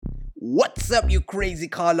What's up, you crazy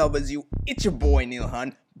car lovers? It's your boy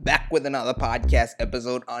Nilhan, back with another podcast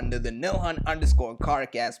episode under the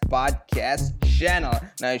Nilhan_Carcast podcast channel.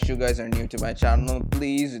 Now, if you guys are new to my channel,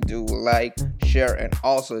 please do like, share, and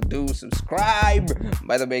also do subscribe.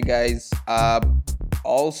 By the way, guys,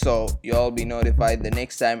 also you'll be notified the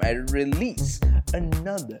next time I release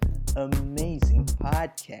another amazing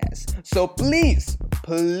podcast. So please,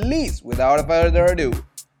 without further ado,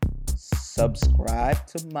 subscribe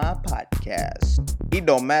to my podcast. It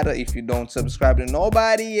don't matter if you don't subscribe to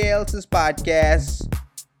nobody else's podcast,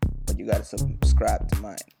 but you gotta subscribe to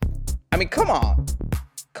mine. I mean, come on,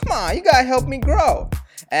 you gotta help me grow.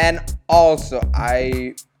 And also,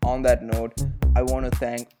 on that note, I want to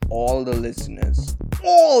thank all the listeners,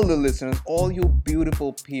 all you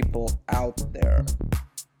beautiful people out there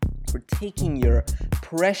for taking your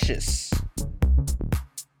precious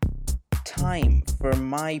time for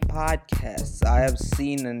my podcasts. I have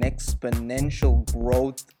seen an exponential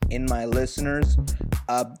growth in my listeners.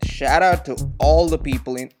 Shout out to all the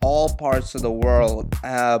people in all parts of the world,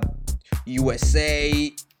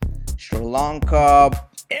 USA, Sri Lanka,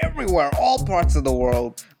 everywhere, all parts of the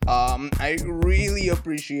world. I really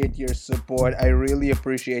appreciate your support. I really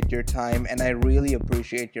appreciate your time, and I really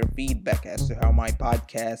appreciate your feedback as to how my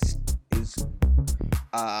podcast is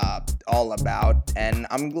all about. And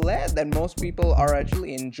I'm glad that most people are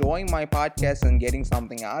actually enjoying my podcast and getting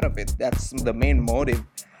something out of it. That's the main motive.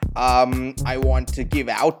 I want to give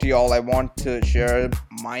out to y'all. I want to share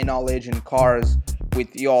my knowledge in cars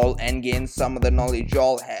with y'all and gain some of the knowledge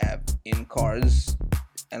y'all have in cars.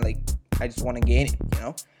 And I just want to gain it,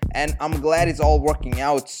 And I'm glad it's all working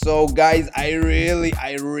out. So guys, I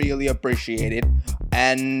really appreciate it.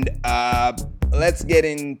 And let's get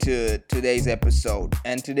into today's episode.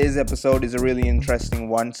 And today's episode is a really interesting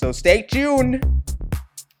one, so stay tuned.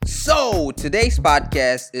 So today's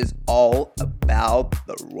podcast is all about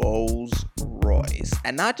the Rolls Royce.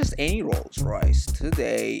 And not just any Rolls Royce.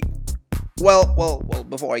 Today, well,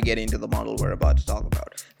 before I get into the model we're about to talk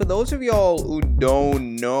about, for those of y'all who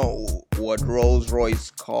don't know what Rolls Royce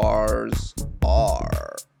cars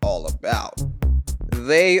are all about,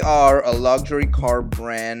 they are a luxury car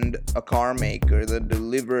brand, a car maker that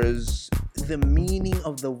delivers the meaning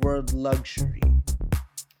of the word luxury.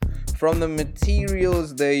 From the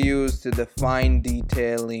materials they use to the fine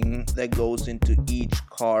detailing that goes into each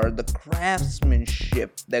car, the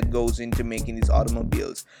craftsmanship that goes into making these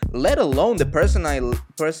automobiles, let alone the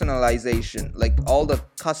personalization, like all the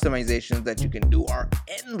customizations that you can do are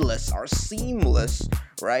endless, are seamless,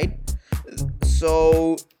 right?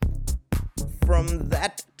 So from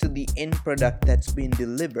that to the end product that's been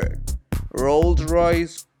delivered,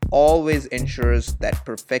 Rolls-Royce always ensures that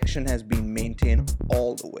perfection has been maintained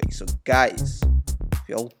all the way. So guys, if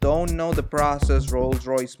y'all don't know the process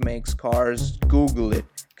Rolls-Royce makes cars, Google it,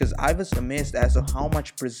 because I was amazed as to how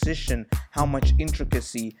much precision, how much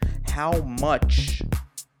intricacy, how much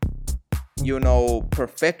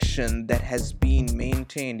perfection that has been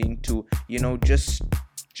maintained into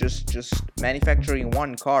just manufacturing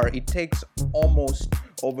one car. It takes almost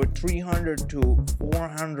over 300 to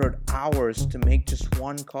 400 hours to make just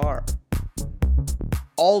one car.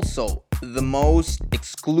 Also, the most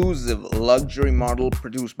exclusive luxury model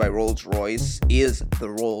produced by Rolls-Royce is the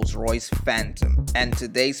Rolls-Royce Phantom. And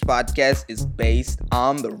today's podcast is based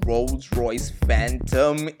on the Rolls-Royce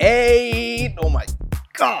Phantom 8. Oh my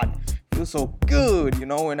god, feels so good,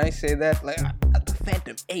 when I say that, the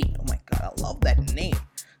Phantom 8. Oh my god, I love that name.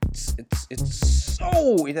 It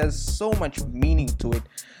has so much meaning to it.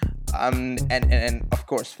 And of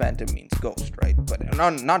course Phantom means ghost, right? But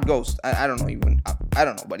not ghost. I don't know,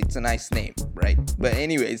 but it's a nice name, right? But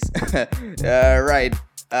anyways, right.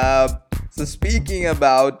 So speaking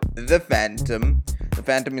about the Phantom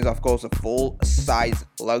is of course a full-size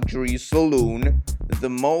luxury saloon. The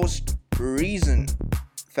most recent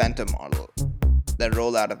Phantom model that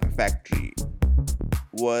rolled out of the factory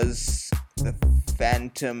was the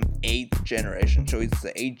Phantom 8th generation. So it's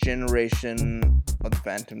the 8th generation of the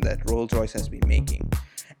Phantom that Rolls-Royce has been making.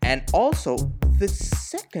 And also the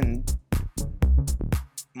second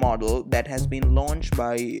model that has been launched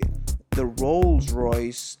by the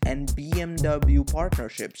Rolls-Royce and BMW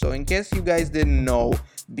partnership. So in case you guys didn't know,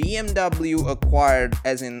 BMW acquired,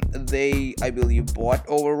 as in they, I believe, bought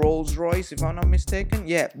over Rolls-Royce, if I'm not mistaken.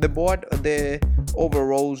 Yeah, they bought over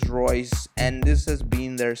Rolls-Royce, and this has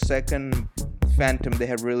been their second Phantom they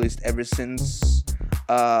have released ever since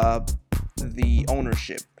the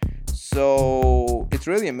ownership. So it's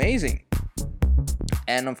really amazing.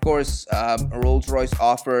 And of course, Rolls-Royce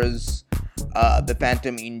offers the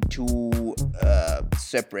Phantom in two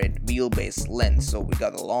separate wheelbase lengths. So we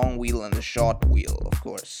got the long wheel and the short wheel, of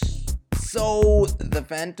course. So the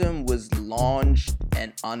Phantom was launched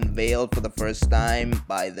and unveiled for the first time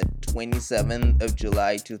by the 27th of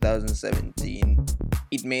July 2017.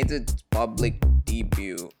 It made its public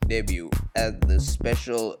debut at the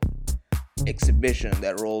special exhibition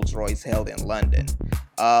that Rolls-Royce held in London.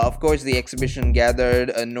 Of course, the exhibition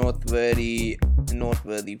gathered a noteworthy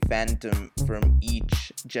Phantom from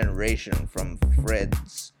each generation, from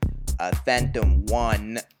Fred's Phantom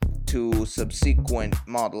 1 to subsequent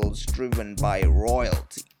models driven by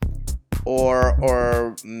royalty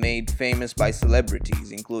or made famous by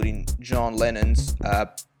celebrities, including John Lennon's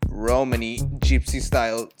Romany Gypsy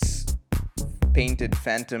style painted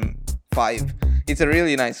Phantom 5. It's a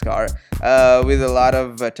really nice car with a lot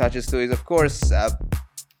of touches to it. Of course,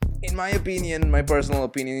 in my opinion, my personal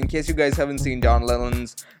opinion, in case you guys haven't seen John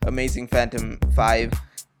Lennon's amazing Phantom 5,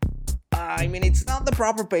 I mean, it's not the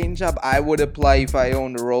proper paint job I would apply if I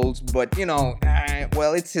owned a Rolls, but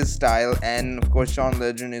well, it's his style, and of course, John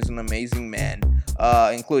Legend is an amazing man,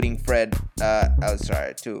 including Fred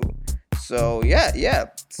Elstar too. So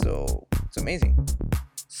so it's amazing.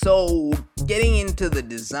 So getting into the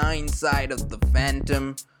design side of the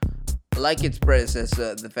Phantom, like its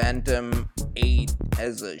predecessor, the Phantom 8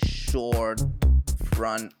 has a short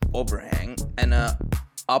front overhang and a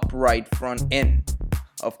upright front end.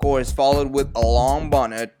 Of course, followed with a long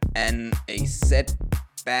bonnet and a set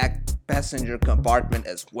back passenger compartment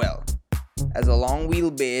as well. Has a long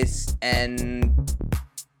wheelbase and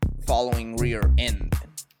following rear end.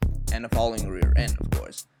 And a following rear end, of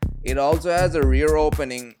course. It also has a rear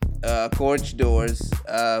opening coach doors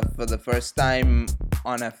for the first time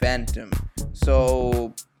on a Phantom.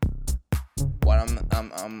 So what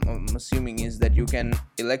I'm assuming is that you can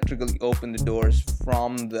electrically open the doors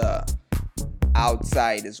from the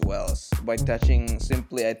outside as well by touching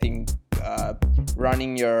simply, I think,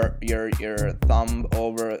 running your thumb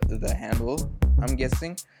over the handle, I'm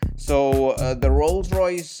guessing. So the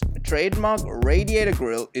Rolls-Royce trademark radiator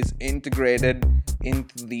grille is integrated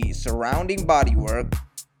into the surrounding bodywork.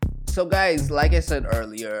 So guys, like I said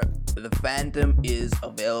earlier, the Phantom is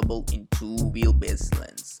available in two wheelbase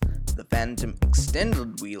lengths. The Phantom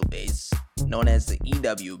extended wheelbase, known as the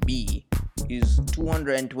EWB, is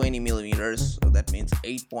 220 millimeters, so that means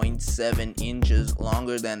 8.7 inches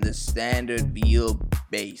longer than the standard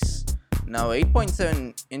wheelbase. Now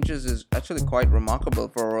 8.7 inches is actually quite remarkable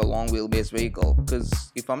for a long wheelbase vehicle,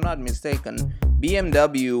 because if I'm not mistaken,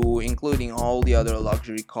 BMW, including all the other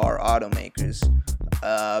luxury car automakers,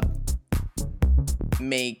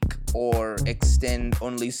 make or extend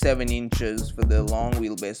only 7 inches for the long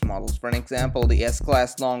wheelbase models. For an example, the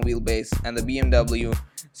S-Class long wheelbase and the BMW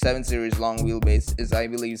 7 Series long wheelbase is, I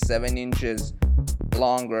believe, 7 inches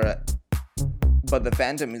longer, but the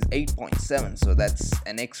Phantom is 8.7, so that's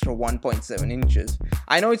an extra 1.7 inches.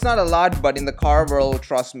 I know it's not a lot, but in the car world,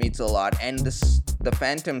 trust me, it's a lot. And the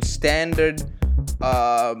Phantom standard,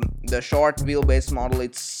 the short wheelbase model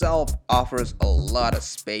itself offers a lot of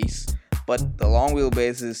space, but the long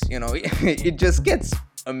wheelbase is, it just gets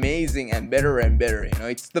amazing and better and better.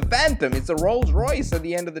 It's the Phantom, it's a Rolls-Royce at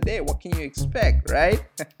the end of the day. What can you expect, right?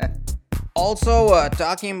 Also,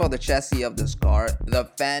 talking about the chassis of this car, the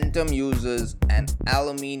Phantom uses an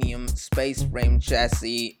aluminium space frame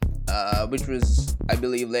chassis, which was, I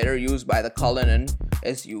believe, later used by the Cullinan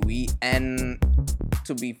SUV and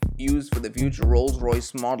to be used for the future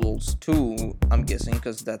Rolls-Royce models too, I'm guessing,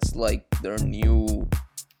 because that's like their new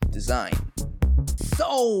design.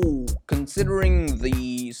 So, considering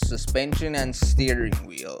the suspension and steering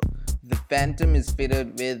wheel, the Phantom is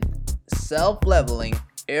fitted with self-leveling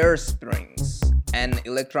air springs and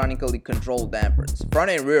electronically controlled dampers, front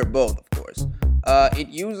and rear both, of course. It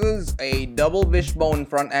uses a double wishbone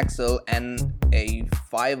front axle and a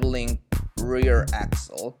 5-link rear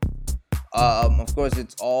axle. Of course,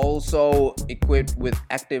 it's also equipped with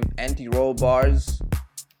active anti-roll bars.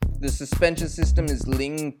 The suspension system is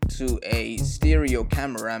linked to a stereo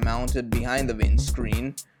camera mounted behind the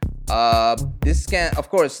windscreen. Of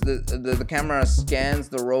course, the camera scans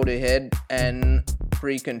the road ahead and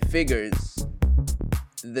pre-configures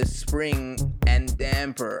the spring and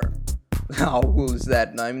damper. How cool is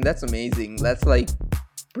that? I mean, that's amazing. That's like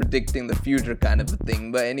predicting the future kind of a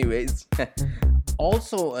thing. But anyways,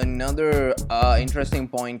 also another interesting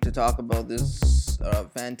point to talk about this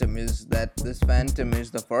Phantom is that this Phantom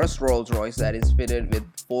is the first Rolls-Royce that is fitted with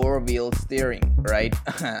four-wheel steering, right?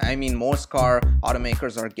 I mean, most car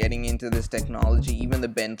automakers are getting into this technology. Even the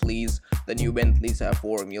Bentleys, the new Bentleys have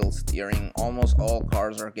four-wheel steering. Almost all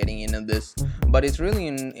cars are getting into this, but it's really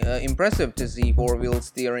impressive to see four-wheel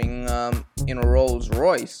steering in a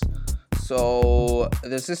Rolls-Royce. So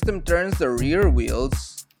the system turns the rear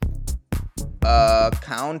wheels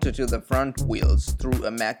counter to the front wheels through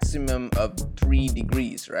a maximum of 3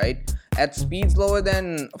 degrees, right? At speeds lower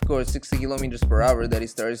than, of course, 60 kilometers per hour, that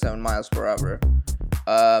is 37 miles per hour.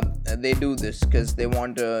 They do this because they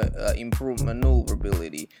want to improve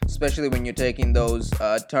maneuverability, especially when you're taking those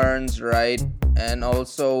turns, right? And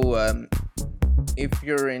also, if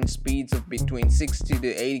you're in speeds of between 60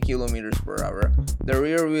 to 80 kilometers per hour, the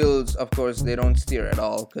rear wheels, of course, they don't steer at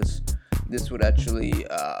all, because this would actually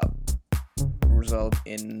result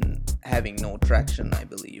in having no traction, I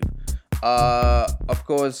believe. Of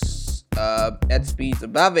course, at speeds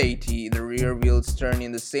above 80, the rear wheels turn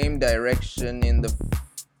in the same direction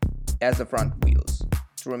as the front wheels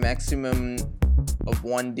through a maximum of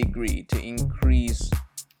 1 degree to increase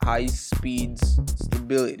high speeds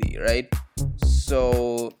stability, right?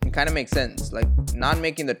 So it kind of makes sense, like not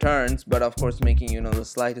making the turns, but of course making, the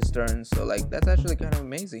slightest turns. So like that's actually kind of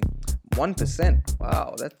amazing. 1%,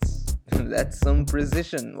 wow, that's some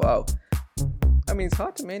precision. Wow, I mean, it's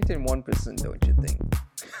hard to maintain 1%, don't you think?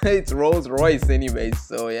 It's Rolls Royce anyways,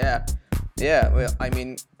 so yeah. Well, I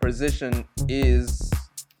mean, precision is,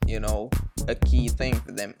 a key thing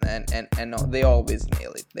for them, and they always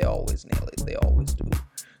nail it. They always do.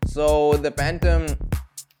 So the Phantom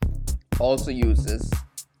also uses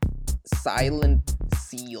silent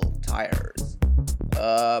seal tires,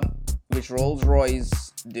 which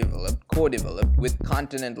Rolls-Royce co-developed with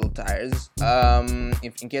Continental tires.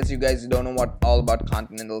 If in case you guys don't know all about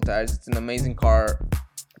Continental tires, it's an amazing car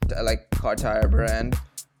tire brand.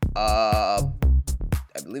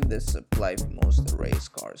 I believe they supply for most of the race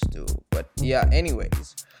cars too. But yeah,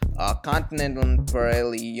 anyways, Continental and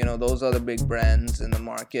Pirelli, those are the big brands in the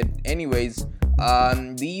market. Anyways,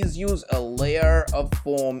 these use a layer of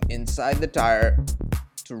foam inside the tire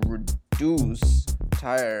to reduce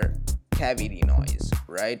tire cavity noise,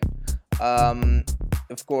 right?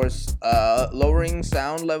 Of course, lowering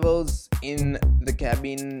sound levels in the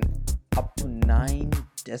cabin up to 9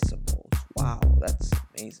 decibels. Wow, that's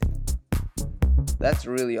amazing. That's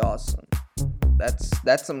really awesome.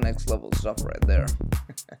 That's some next level stuff right there.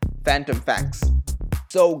 Phantom facts.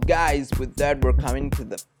 So guys, with that, we're coming to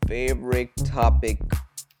the favorite topic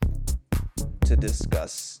to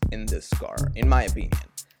discuss in this car, in my opinion,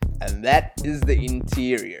 and that is the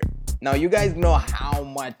interior. Now, you guys know how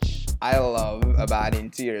much I love about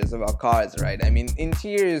interiors of our cars, right? I mean,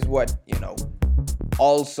 interior is what,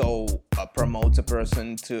 also promotes a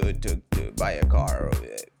person to buy a car,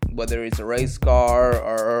 whether it's a race car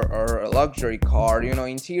or a luxury car.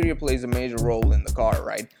 Interior plays a major role in the car,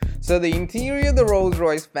 right? So the interior of the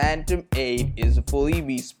Rolls-Royce Phantom 8 is fully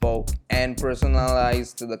bespoke and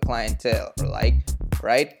personalized to the clientele,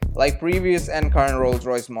 right? Like previous and current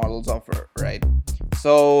Rolls-Royce models offer, right?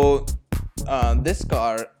 So this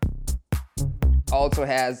car also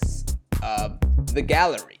has the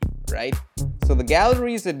gallery, right? So the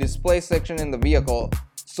gallery is a display section in the vehicle.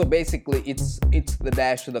 So basically, it's the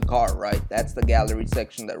dash of the car, right? That's the gallery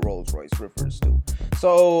section that Rolls-Royce refers to.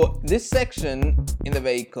 So this section in the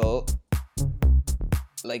vehicle,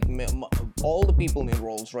 like all the people in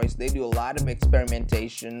Rolls-Royce, they do a lot of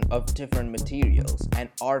experimentation of different materials and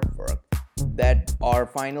artwork that are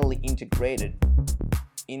finally integrated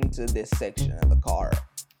into this section of the car.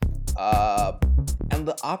 And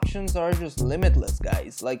the options are just limitless,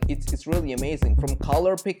 guys. Like it's really amazing, from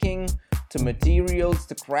color picking to materials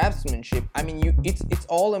to craftsmanship. I mean, it's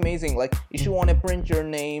all amazing. Like if you want to print your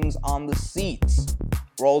names on the seats,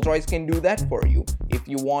 Rolls-Royce can do that for you. If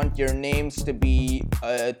you want your names to be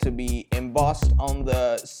embossed on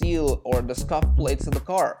the seal or the scuff plates of the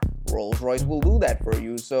car, Rolls-Royce will do that for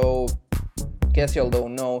you. So, in case y'all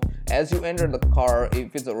don't know, as you enter the car,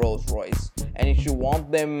 if it's a Rolls-Royce, and if you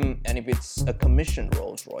want them, and if it's a commissioned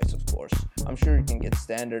Rolls-Royce, of course, I'm sure you can get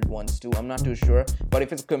standard ones too, I'm not too sure, but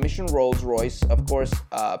if it's a commissioned Rolls-Royce, of course,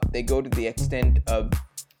 they go to the extent of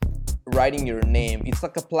writing your name. It's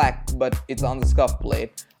like a plaque, but it's on the scuff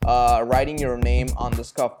plate. Writing your name on the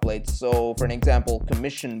scuff plate. So, for an example,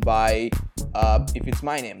 commissioned by, if it's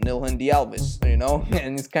my name, Nilhan Dialvis,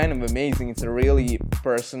 and it's kind of amazing. It's a really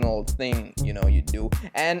personal thing, you do.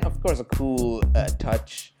 And, of course, a cool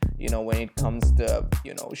touch, when it comes to,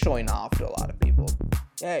 showing off to a lot of people.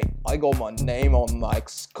 Hey, I got my name on like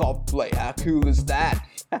scuff plate. How cool is that?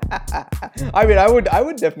 I mean, I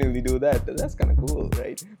would definitely do that. That's kind of cool,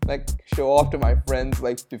 right? Like show off to my friends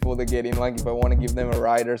like before they get in. Like if I want to give them a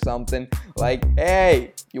ride or something. Like,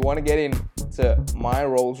 hey, you want to get in to my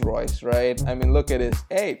Rolls Royce, right? I mean, look at this.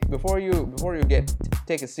 Hey, before you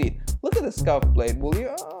take a seat, look at the scuff plate. Will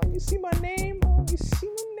you? Oh, you see my name? Oh, you see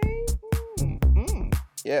my name?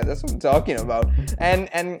 Yeah, that's what I'm talking about.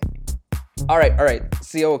 And all right.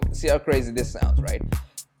 See how crazy this sounds, right?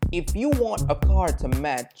 If you want a car to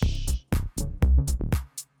match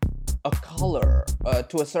a color,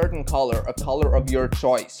 to a certain color, a color of your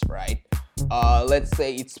choice, right? Let's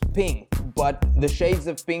say it's pink, but the shades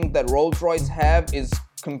of pink that Rolls-Royce have is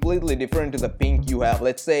completely different to the pink you have.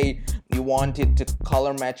 Let's say you want it to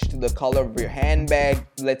color match to the color of your handbag.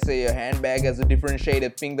 Let's say your handbag has a different shade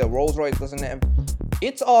of pink that Rolls-Royce doesn't have.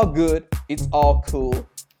 It's all good. It's all cool.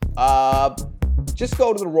 Just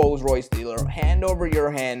go to the Rolls-Royce dealer, hand over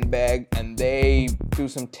your handbag, and they do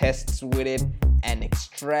some tests with it and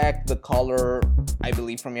extract the color, I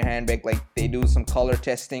believe, from your handbag. Like they do some color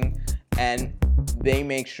testing and they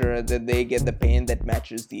make sure that they get the paint that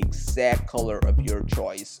matches the exact color of your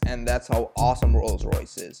choice. And that's how awesome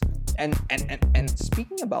Rolls-Royce is. And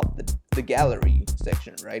speaking about the gallery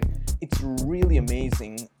section, right? It's really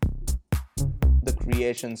amazing the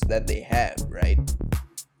creations that they have, right?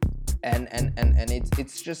 And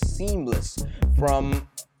it's just seamless from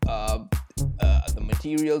the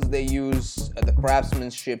materials they use, the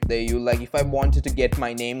craftsmanship they use. Like if I wanted to get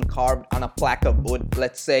my name carved on a plaque of wood,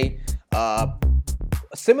 let's say,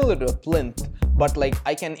 similar to a plinth, but like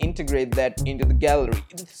I can integrate that into the gallery.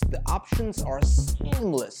 The options are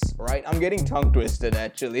seamless, right? I'm getting tongue twisted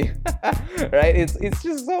actually, right? It's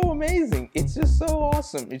just so amazing. It's just so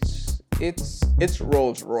awesome. It's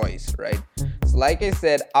Rolls-Royce, right? So like I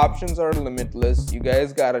said, options are limitless. You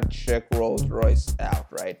guys gotta check Rolls-Royce out,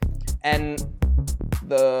 right? And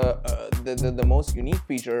the most unique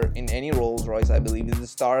feature in any Rolls-Royce, I believe, is the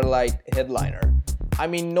Starlight headliner. I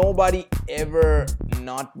mean, nobody ever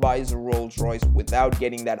not buys a Rolls-Royce without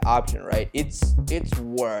getting that option, right? It's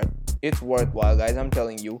worthwhile, guys. I'm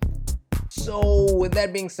telling you. So with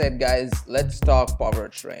that being said, guys, let's talk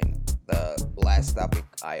powertrain. The last topic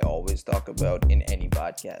I always talk about in any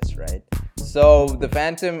podcast, right? So the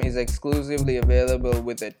Phantom is exclusively available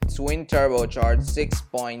with a twin turbocharged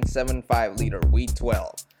 6.75 liter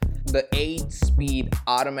V12. The 8-speed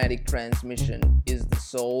automatic transmission is the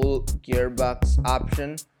sole gearbox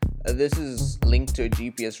option. This is linked to a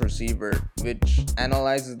GPS receiver which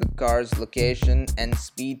analyzes the car's location and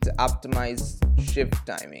speed to optimize shift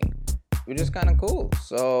timing, which is kind of cool.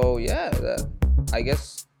 So yeah, I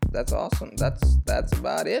guess that's awesome. That's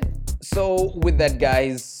about it. So with that,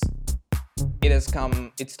 guys, it's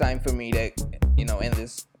time for me to end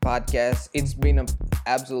this podcast. It's been an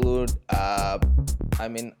absolute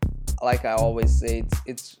like I always say,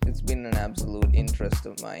 it's been an absolute interest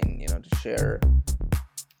of mine, to share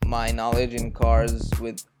my knowledge in cars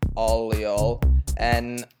with all y'all,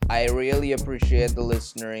 and I really appreciate the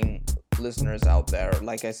listeners out there.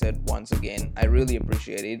 Like I said, once again, I really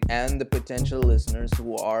appreciate it, and the potential listeners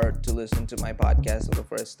who are to listen to my podcast for the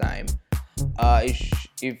first time.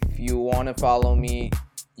 If you want to follow me,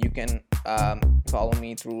 you can follow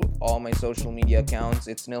me through all my social media accounts.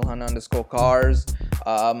 It's Nilhan_cars.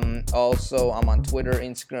 Also, I'm on Twitter,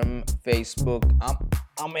 Instagram, Facebook.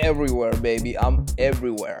 I'm everywhere, baby. I'm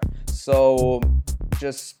everywhere. So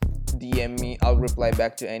just DM me. I'll reply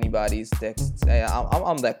back to anybody's texts.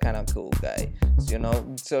 I'm that kind of cool guy,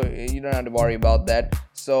 so you don't have to worry about that.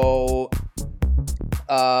 So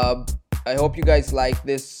I hope you guys like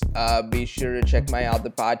this. Be sure to check my other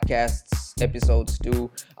podcasts episodes too.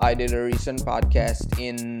 I did a recent podcast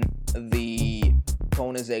in the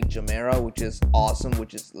Koenigsegg Gemera, which is awesome,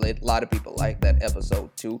 which is lit. A lot of people like that episode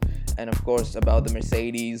too. And of course about the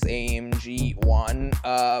Mercedes AMG 1.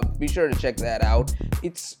 Be sure to check that out.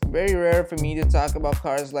 It's very rare for me to talk about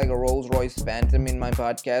cars like a Rolls-Royce Phantom in my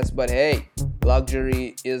podcast, but hey,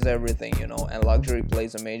 luxury is everything, and luxury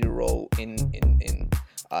plays a major role in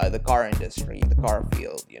the car industry, the car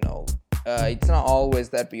field, It's not always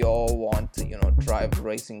that we all want to, drive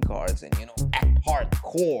racing cars and, act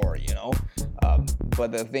hardcore,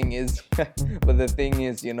 But the thing is,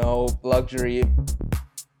 luxury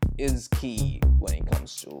is key when it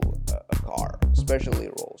comes to a car, especially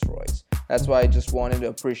Rolls-Royce. That's why I just wanted to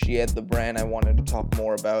appreciate the brand. I wanted to talk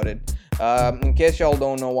more about it. In case y'all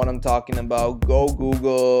don't know what I'm talking about, go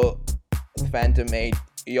Google Phantom 8.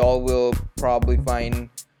 Y'all will probably find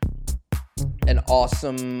an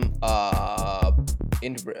awesome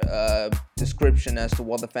description as to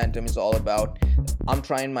what the Phantom is all about. I'm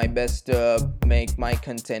trying my best to make my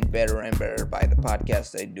content better and better by the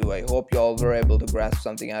podcast I do. I hope you all were able to grasp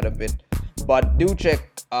something out of it. But do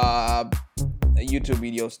check YouTube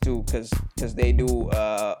videos too, because they do.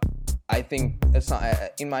 I think,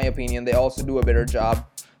 in my opinion, they also do a better job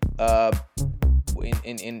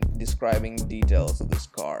in describing details of this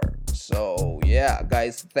car. So yeah,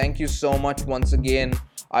 guys, thank you so much once again.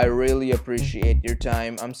 I really appreciate your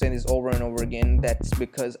time. I'm saying this over and over again. That's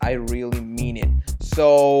because I really mean it.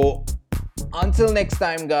 So until next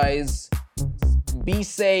time, guys, be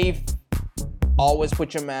safe. Always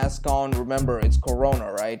put your mask on. Remember, it's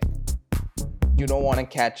Corona, right? You don't want to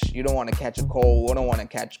catch a cold. You don't want to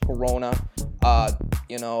catch Corona.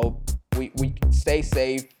 We stay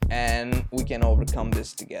safe and we can overcome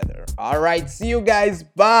this together. All right, see you guys.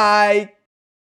 Bye.